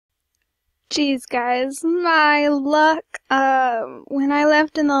Jeez, guys, my luck. When I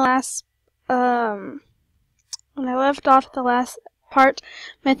left in the last, when I left off the last part,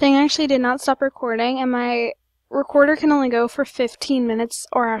 my thing actually did not stop recording, and my recorder can only go for 15 minutes,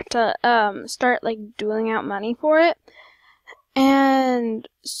 or I have to, start, like, doling out money for it. And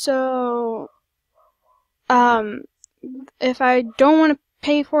so, if I don't want to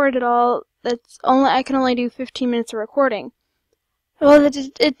pay for it at all, I can only do 15 minutes of recording. Well,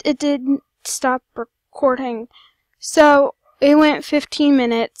 it didn't stop recording. So it went 15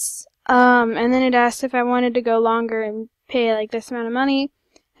 minutes, and then it asked if I wanted to go longer and pay like this amount of money.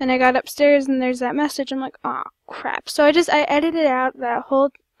 And I got upstairs and there's that message. I'm like, oh crap. So I edited out that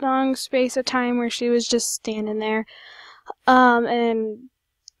whole long space of time where she was just standing there. And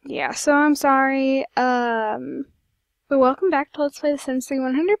yeah, so I'm sorry. But welcome back to Let's Play the Sims 3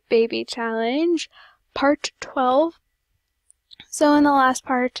 100 Baby Challenge, part 12. So in the last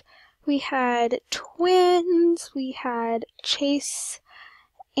part, we had twins, we had Chase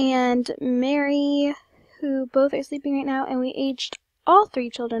and Mary, who both are sleeping right now, and we aged all three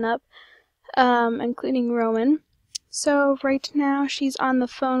children up, including Roman. So right now she's on the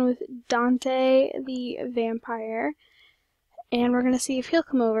phone with Dante, the vampire, and we're going to see if he'll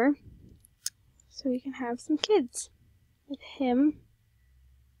come over so we can have some kids with him.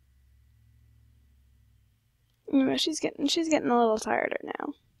 You know, she's getting a little tireder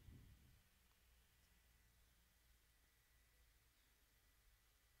now.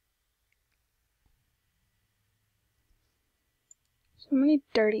 So many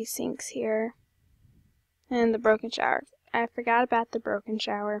dirty sinks here. And the broken shower. I forgot about the broken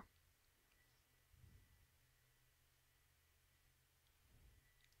shower.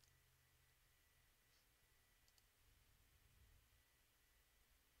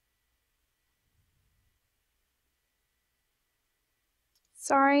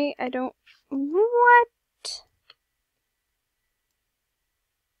 Sorry, I don't... What?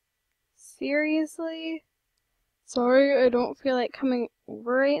 Seriously? Sorry, I don't feel like coming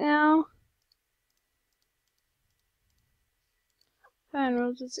over right now. Fine,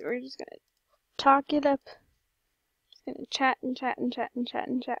 we're just gonna talk it up. Just gonna chat and chat and chat and chat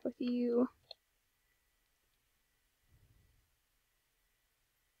and chat with you.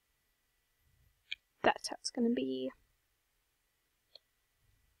 That's how it's gonna be.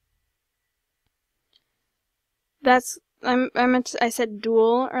 I said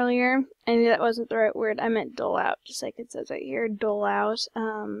duel earlier. I knew that wasn't the right word. I meant dole out, just like it says right here, dole out.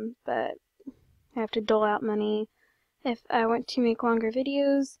 But I have to dole out money if I want to make longer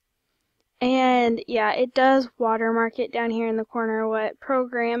videos. And yeah, it does watermark it down here in the corner what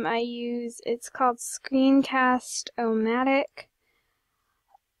program I use. It's called Screencast-O-Matic.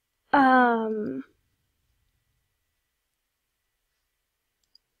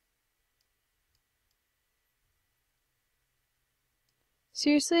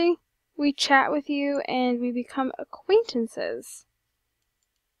 Seriously? We chat with you and we become acquaintances.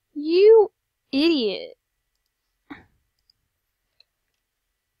 You idiot.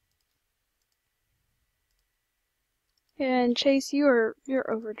 And Chase, you're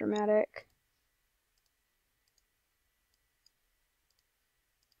over dramatic.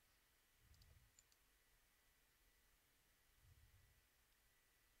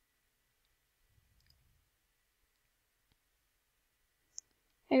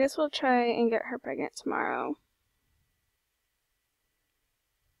 I guess we'll try and get her pregnant tomorrow.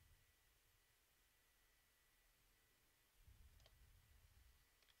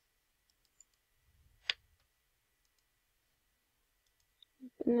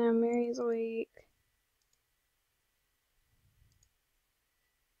 But now Mary's awake.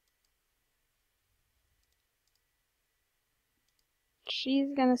 She's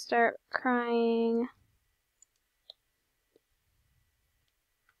gonna start crying.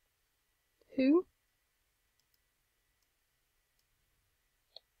 Who?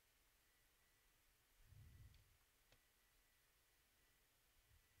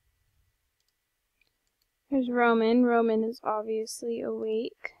 There's Roman. Roman is obviously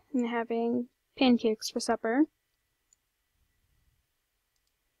awake and having pancakes for supper.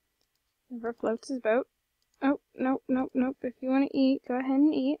 Never floats his boat. Oh, nope, nope, nope. If you want to eat, go ahead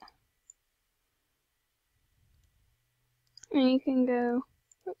and eat. And you can go,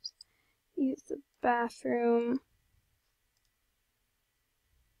 oops, use the bathroom.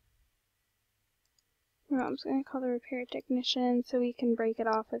 Mom's going to call the repair technician so we can break it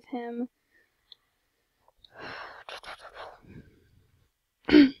off with him.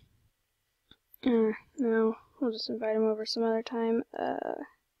 No, we'll just invite him over some other time.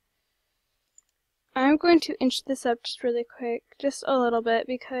 I'm going to inch this up just really quick, just a little bit,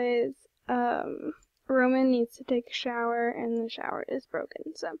 because Roman needs to take a shower, and the shower is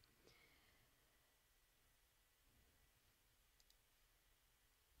broken, so.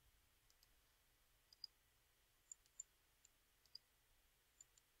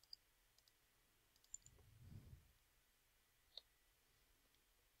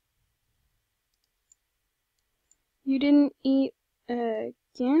 You didn't eat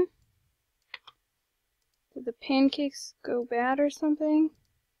again? Did the pancakes go bad or something?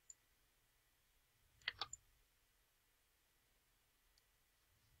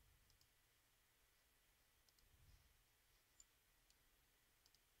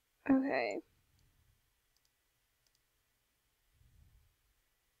 Okay.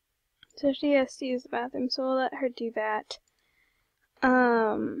 So she has to use the bathroom, so we'll let her do that.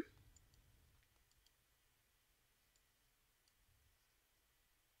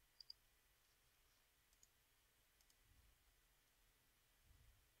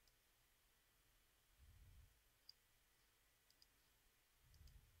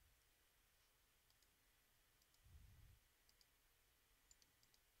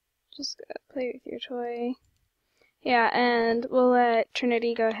 Just go play with your toy. Yeah, and we'll let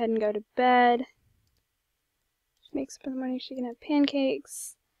Trinity go ahead and go to bed. She makes up in the morning, she can have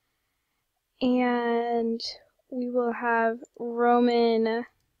pancakes. And we will have Roman.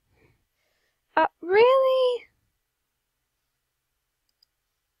 Really?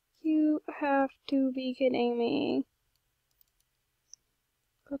 You have to be kidding me.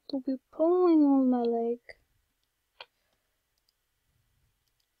 Got to be pulling on my leg.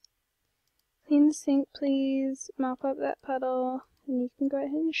 Clean the sink, please. Mop up that puddle. And you can go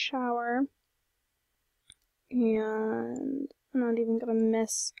ahead and shower. And I'm not even gonna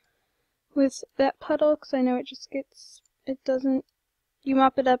mess with that puddle because I know it just gets, it doesn't, you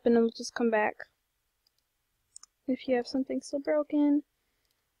mop it up and it'll just come back if you have something still broken.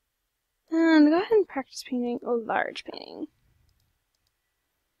 And go ahead and practice painting a large painting.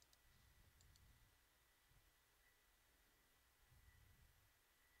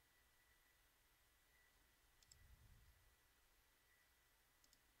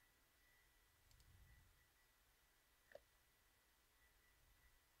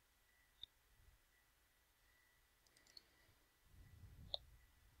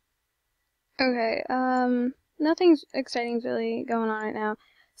 Okay, nothing's exciting's really going on right now.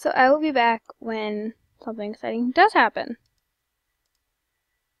 So I will be back when something exciting does happen.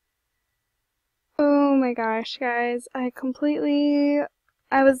 Oh my gosh, guys, I was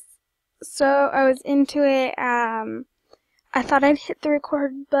into it, I thought I'd hit the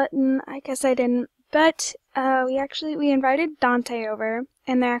record button, I guess I didn't, but, we invited Dante over,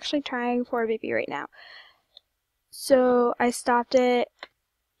 and they're actually trying for a baby right now. So I stopped it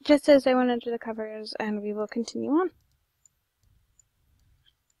just as I went under the covers, and we will continue on.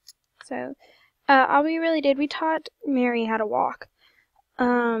 So, all we really did, we taught Mary how to walk.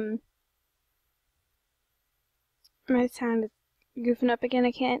 My sound is goofing up again.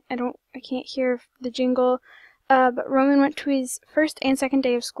 I can't hear the jingle. But Roman went to his first and second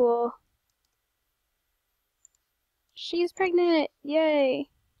day of school. She's pregnant!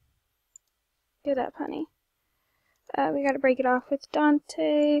 Yay! Get up, honey. We gotta break it off with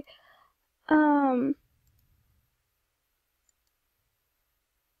Dante. Why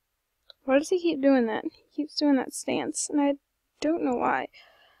does he keep doing that? He keeps doing that stance, and I don't know why.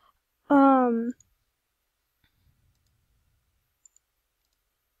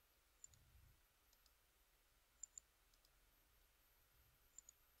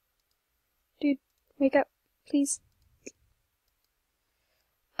 Dude, wake up, please.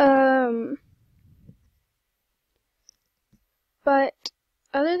 But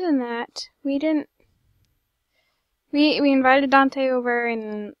other than that, we invited Dante over,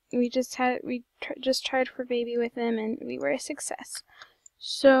 and we just tried for baby with him, and we were a success.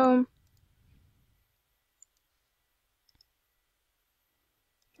 So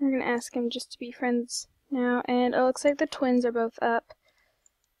we're gonna ask him just to be friends now, and it looks like the twins are both up,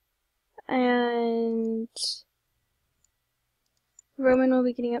 and Roman will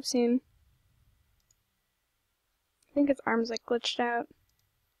be getting up soon. I think his arm's like glitched out.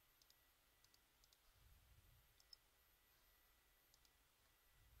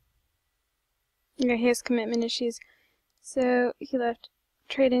 Yeah, he has commitment issues. So he left.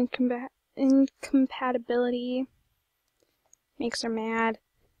 Trade incompatibility. Makes her mad.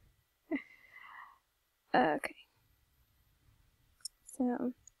 Okay.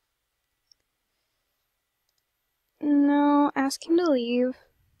 So. No, ask him to leave.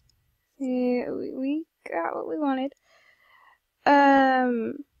 Yeah, we got what we wanted.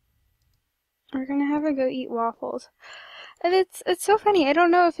 We're gonna have her go eat waffles. And it's so funny. I don't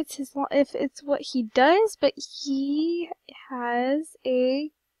know if it's if it's what he does, but he has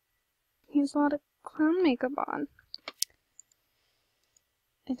a lot of clown makeup on.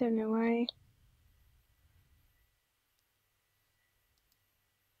 I don't know why.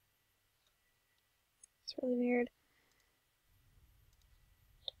 It's really weird.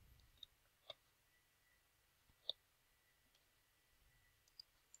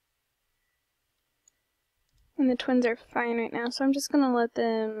 And the twins are fine right now, so I'm just gonna let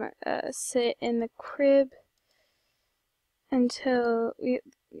them sit in the crib until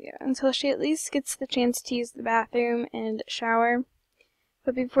until she at least gets the chance to use the bathroom and shower.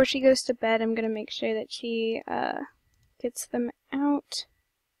 But before she goes to bed, I'm gonna make sure that she gets them out.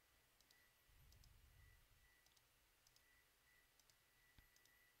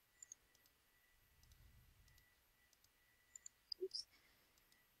 Oops.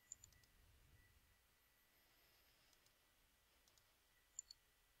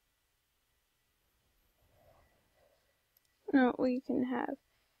 Oh, we can have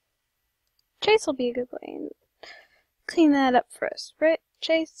Chase will be a good boy and clean that up for us, right,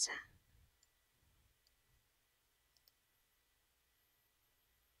 Chase?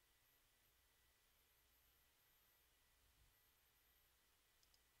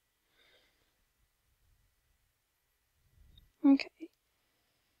 Okay.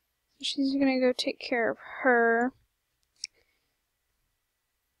 So she's gonna go take care of her.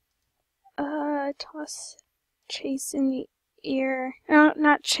 Toss Chase in the ear. No,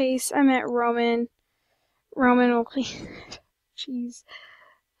 not Chase. I meant Roman. Roman will clean it. Jeez.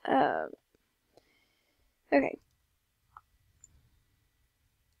 Okay.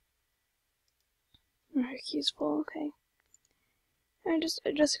 Her key's full. Okay. Just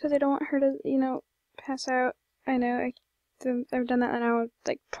because I don't want her to, you know, pass out. I know I've done that now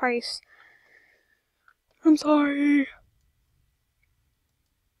like twice. I'm sorry.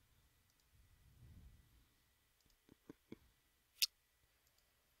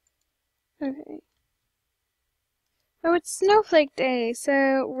 Okay. Oh, it's Snowflake Day,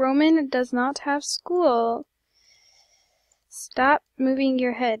 so Roman does not have school. Stop moving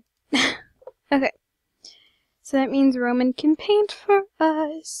your head. Okay. So that means Roman can paint for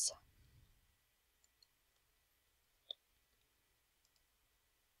us.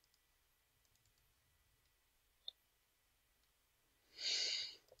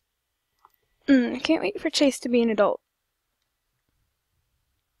 I can't wait for Chase to be an adult.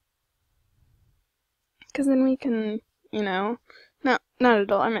 Because then we can, you know, not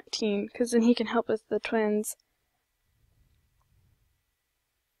adult, I meant teen, because then he can help with the twins.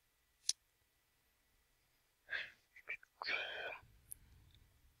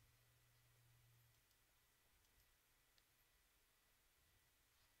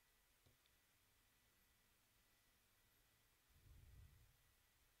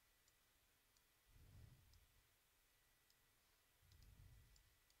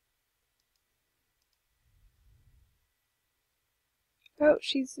 Oh,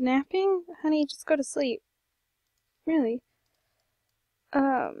 she's napping? Honey, just go to sleep. Really?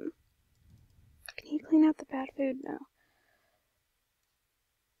 Can you clean out the bad food? No.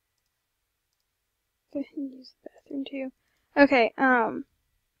 Go ahead and use the bathroom too. Okay, I'm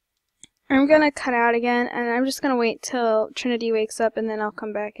gonna cut out again, and I'm just gonna wait till Trinity wakes up, and then I'll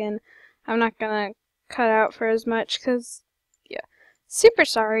come back in. I'm not gonna cut out for as much, because, yeah. Super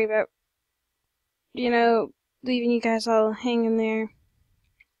sorry about, you know, leaving you guys all hanging there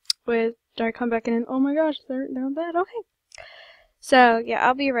with, I come back in and, oh my gosh, they're in bed, okay. So, yeah,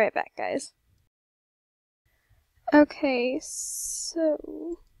 I'll be right back, guys. Okay,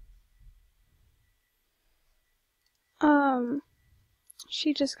 so,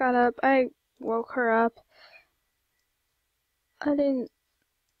 she just got up. I woke her up. I didn't,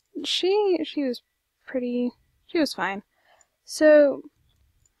 she was she was fine. So,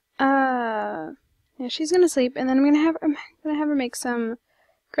 yeah, she's gonna sleep, and then I'm gonna have her make some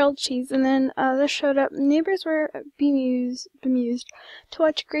grilled cheese, and then, this showed up. Neighbors were bemused to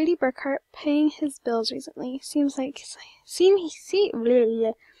watch Grady Burkhart paying his bills recently. Seems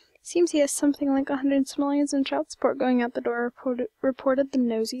he has something like 100 simoleons in child support going out the door, reported the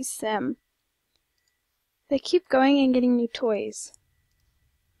nosy Sim. They keep going and getting new toys.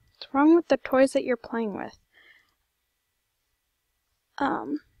 What's wrong with the toys that you're playing with?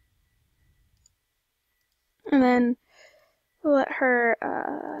 And then we'll let her,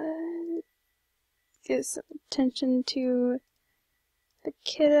 give some attention to the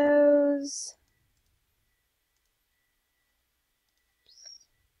kiddos.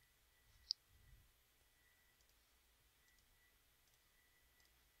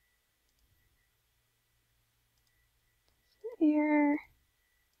 Here.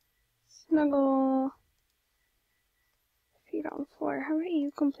 Snuggle. Feet on the floor. How about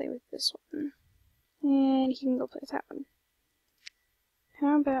you come play with this one? And you can go play with that one.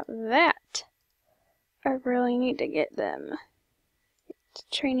 How about that? I really need to get them.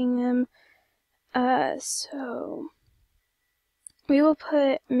 Training them. So we will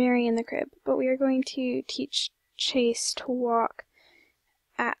put Mary in the crib, but we are going to teach Chase to walk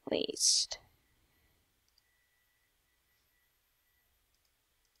at least.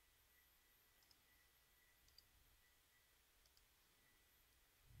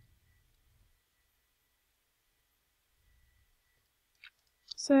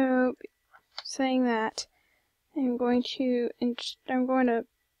 So, saying that, I'm going to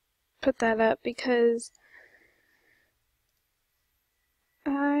put that up because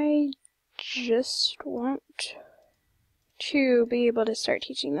I just want to be able to start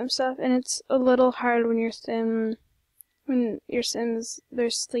teaching them stuff, and it's a little hard when your Sims, their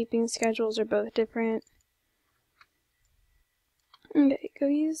sleeping schedules are both different. Okay, go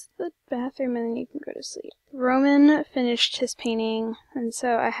use the bathroom and then you can go to sleep. Roman finished his painting, and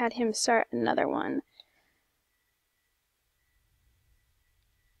so I had him start another one.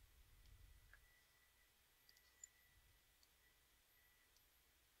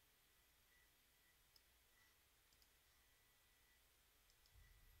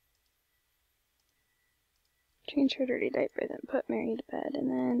 Change her dirty diaper, then put Mary to bed, and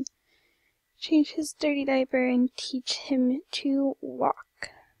then change his dirty diaper and teach him to walk.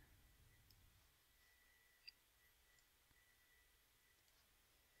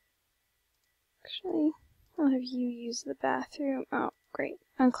 Actually, I'll have you use the bathroom. Oh, great.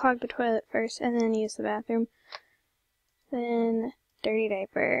 Unclog the toilet first, and then use the bathroom. Then, dirty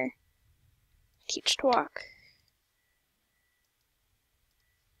diaper. Teach to walk.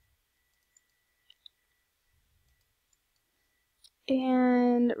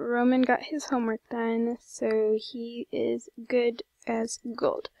 And Roman got his homework done, so he is good as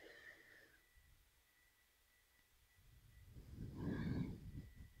gold.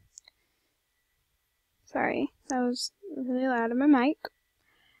 Sorry, that was really loud in my mic.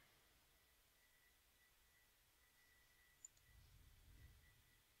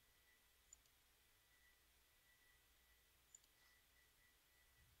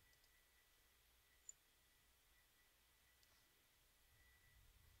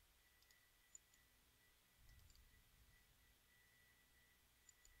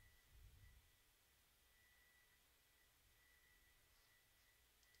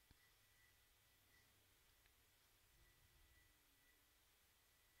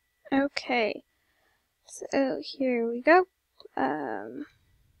 Okay, so here we go. Go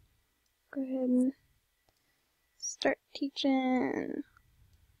ahead and start teaching.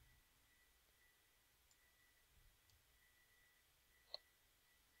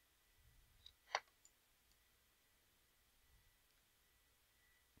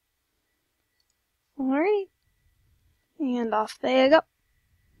 Alrighty, and off they go.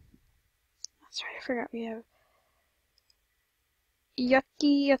 That's right, I forgot we have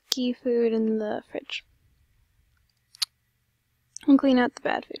yucky food in the fridge. We'll clean out the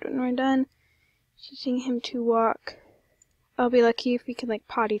bad food when we're done. Teaching him to walk. I'll be lucky if we can like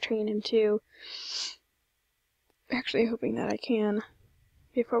potty train him too. Actually hoping that I can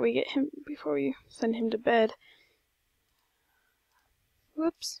before we send him to bed.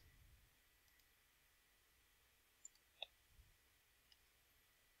 Whoops.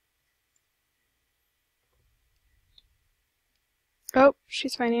 Oh,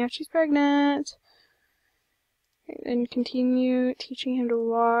 she's finding out she's pregnant. And continue teaching him to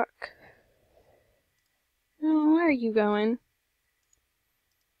walk. Oh, where are you going?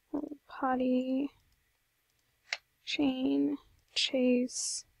 Oh, potty. Chain.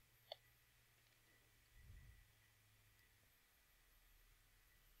 Chase.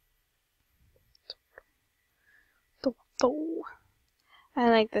 I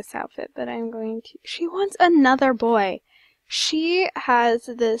like this outfit, but I'm going to... She wants another boy. She has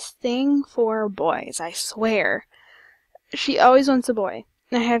this thing for boys, I swear. She always wants a boy.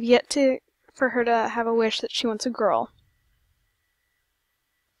 I have yet for her to have a wish that she wants a girl.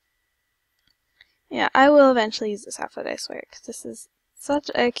 Yeah, I will eventually use this outfit, I swear, because this is such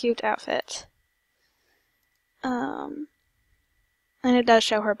a cute outfit. And it does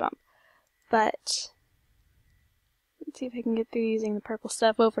show her bump. But let's see if I can get through using the purple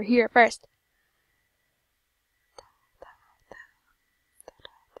stuff over here first.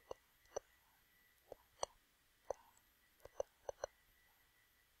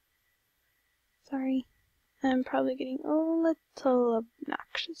 Sorry, I'm probably getting a little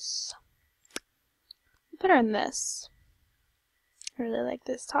obnoxious. Better than this. I really like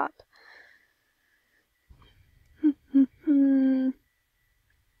this top.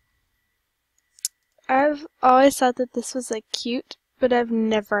 I've always thought that this was like cute, but I've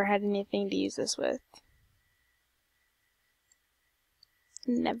never had anything to use this with.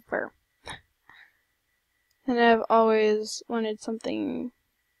 Never. And I've always wanted something.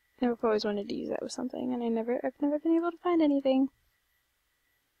 I've always wanted to use that with something, and I've never been able to find anything.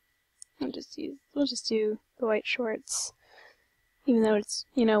 We'll just do the white shorts, even though it's,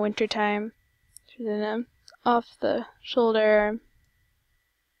 you know, winter time. Then off the shoulder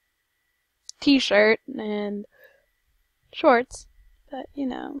t-shirt and shorts, but you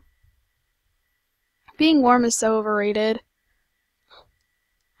know, being warm is so overrated.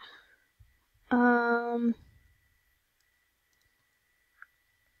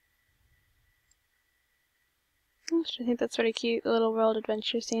 I think that's pretty cute, the little World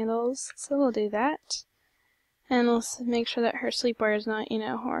Adventure sandals, so we'll do that. And we'll make sure that her sleepwear is not, you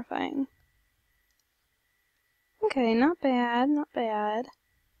know, horrifying. Okay, not bad, not bad.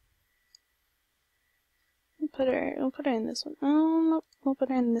 We'll put her in this one. Oh, nope, we'll put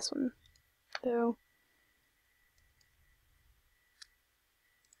her in this one, though.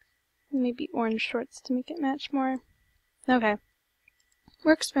 Maybe orange shorts to make it match more. Okay.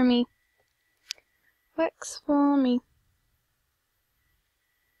 Works for me. Works for me.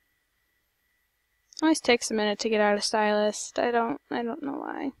 Always takes a minute to get out of Stylist. I don't know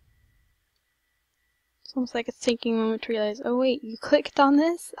why. It's almost like it's taking a moment to realize, oh wait, you clicked on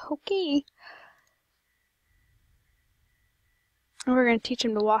this? Okay. And we're gonna teach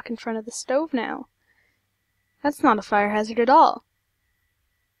him to walk in front of the stove now. That's not a fire hazard at all.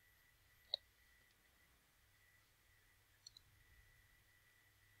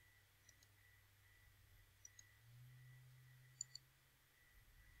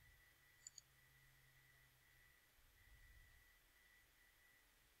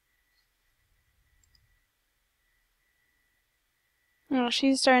 Oh,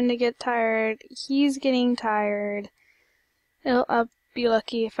 she's starting to get tired. He's getting tired. I'll be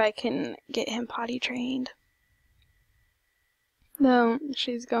lucky if I can get him potty trained. Though,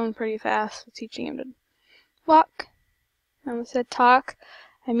 she's going pretty fast with teaching him to walk. I almost said talk.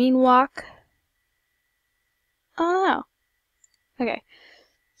 I mean walk. Oh, no. Okay.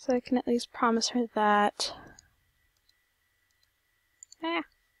 So I can at least promise her that. Ah.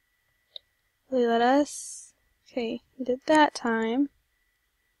 Will you let us? Okay, we did that time.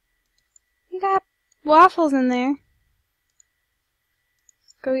 You got waffles in there.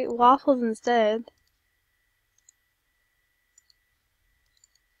 Go eat waffles instead.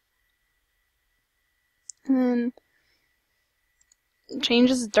 And then change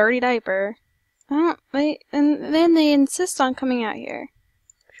his dirty diaper. And then they insist on coming out here.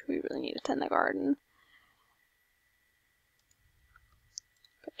 We really need to tend the garden.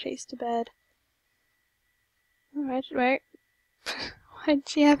 Put Chase to bed. Right. Why'd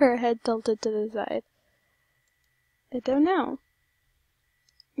she have her head tilted to the side? I don't know.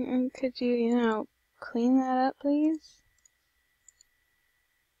 Could you, you know, clean that up, please?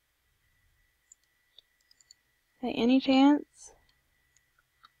 By any chance?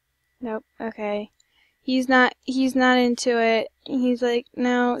 Nope. Okay. He's not into it. He's like,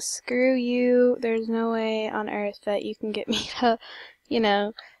 no, screw you. There's no way on earth that you can get me to, you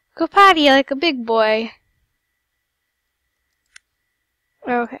know, go potty like a big boy.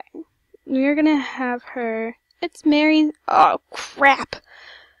 Okay. We're gonna have her. It's Mary. Oh, crap.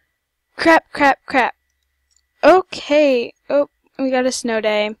 Crap. Okay. Oh, we got a snow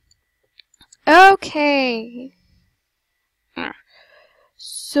day. Okay.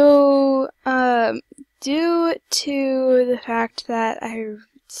 So, due to the fact that I'm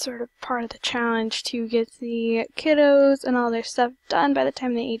sort of part of the challenge to get the kiddos and all their stuff done by the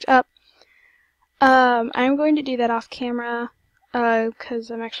time they age up, I'm going to do that off camera, because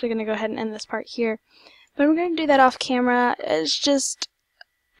I'm actually going to go ahead and end this part here. But I'm going to do that off camera. It's just,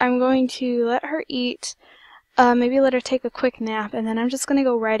 I'm going to let her eat, maybe let her take a quick nap, and then I'm just going to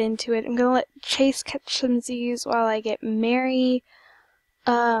go right into it. I'm going to let Chase catch some Z's while I get Mary,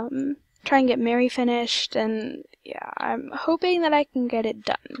 try and get Mary finished, and yeah, I'm hoping that I can get it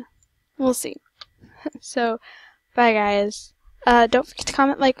done. We'll see. So, bye guys. Don't forget to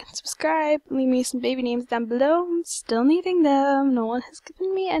comment, like, and subscribe. Leave me some baby names down below. I'm still needing them. No one has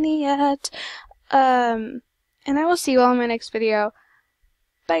given me any yet. And I will see you all in my next video.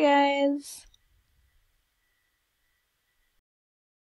 Bye guys.